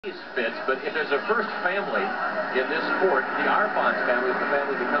Fits, but if there's a first family in this sport, the Arfons family is the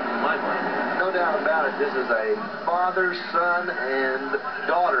family that comes to my mind. No doubt about it. This is a father, son, and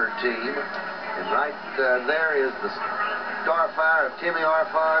daughter team. And right there is the starfire of Timmy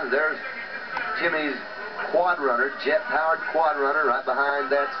Arfons. There's Timmy's quad runner, jet-powered quad runner. Right behind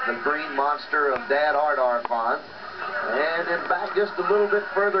that's the green monster of Dad, Art Arfons. And in back just a little bit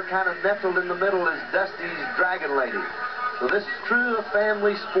further, kind of nestled in the middle, is Dusty's Dragon Lady. So this is true a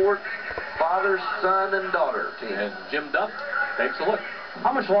family sport, father, son, and daughter team. And Jim Duff takes a look.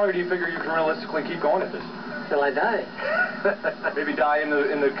 How much longer do you figure you can realistically keep going at this? Till I die. Maybe die in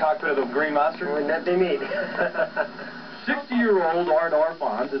the cockpit of the Green Monster? Wouldn't that be neat? 60-year-old Art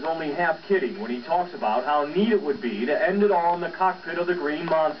Arfons is only half kidding when he talks about how neat it would be to end it all in the cockpit of the Green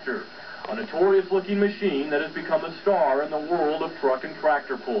Monster, a notorious-looking machine that has become a star in the world of truck and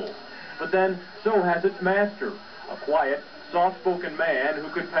tractor pulls. But then, so has its master, a quiet, soft-spoken man who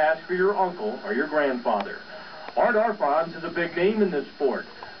could pass for your uncle or your grandfather. Art Arfons is a big name in this sport,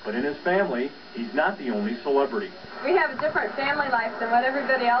 but in his family, he's not the only celebrity. We have a different family life than what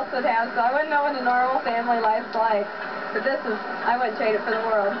everybody else would have, so I wouldn't know what a normal family life's like. But I wouldn't trade it for the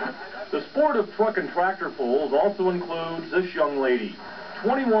world. The sport of truck and tractor pulls also includes this young lady,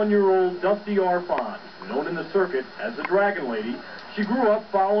 21-year-old Dusty Arfons, known in the circuit as the Dragon Lady. She grew up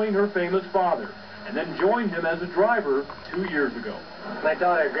following her famous father, and then joined him as a driver 2 years ago. My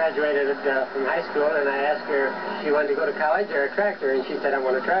daughter graduated from high school, and I asked her if she wanted to go to college or a tractor, and she said, I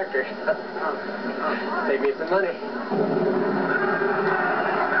want a tractor. Save me some money.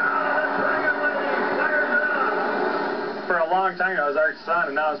 For a long time, I was Art's son,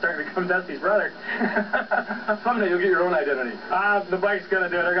 and now I'm starting to become Dusty's brother. Someday you'll get your own identity. The bike's going to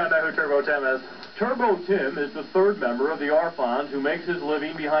do it. They're going to know who Turbo Tim is. Turbo Tim is the third member of the Arfons who makes his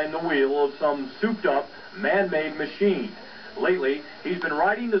living behind the wheel of some souped-up, man-made machine. Lately, he's been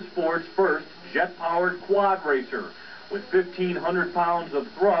riding the sport's first jet-powered quad racer. With 1,500 pounds of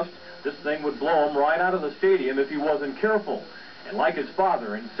thrust, this thing would blow him right out of the stadium if he wasn't careful. And like his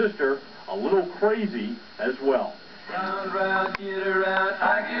father and sister, a little crazy as well. Round, round, get around,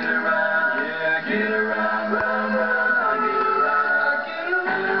 I get around, yeah, get around, round, round, I get around, get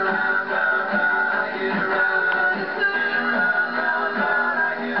around, round, round, I get around, get around, round, round,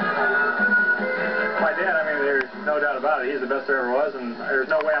 I get around. My dad, I mean, there's no doubt about it. He's the best there ever was, and there's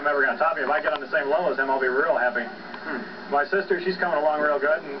no way I'm ever going to top him. If I get on the same level as him, I'll be real happy. My sister, she's coming along real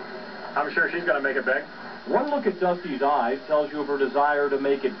good, and I'm sure she's going to make it big. One look at Dusty's eyes tells you of her desire to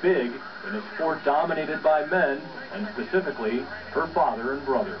make it big in a sport dominated by men, and specifically her father and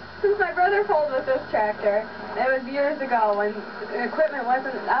brother. Since my brother pulled with this tractor, it was years ago when the equipment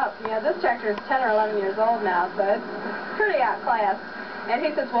wasn't up. You know, this tractor is 10 or 11 years old now, so it's pretty outclassed. And he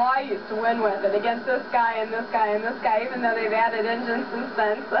says, well, I used to win with it against this guy and this guy and this guy, even though they've added engines since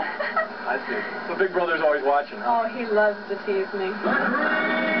then. I see. So Big Brother's always watching. Oh, he loves to tease me.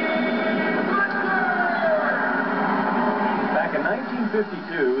 Back in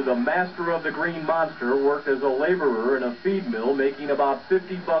 1952, the master of the Green Monster worked as a laborer in a feed mill, making about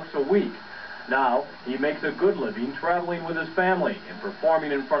 $50 a week. Now, he makes a good living traveling with his family and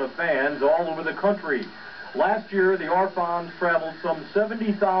performing in front of fans all over the country. Last year, the Arfons traveled some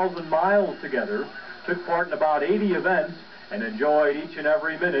 70,000 miles together, took part in about 80 events, and enjoyed each and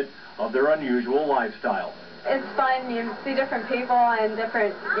every minute of their unusual lifestyle. It's fun. You see different people and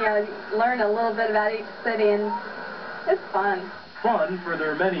different, you know, learn a little bit about each city, and it's fun. Fun for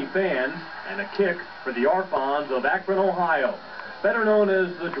their many fans, and a kick for the Arfons of Akron, Ohio, better known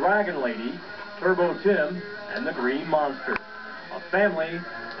as the Dragon Lady, Turbo Tim, and the Green Monster. A family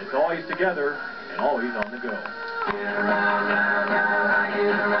that's always together and always on the go.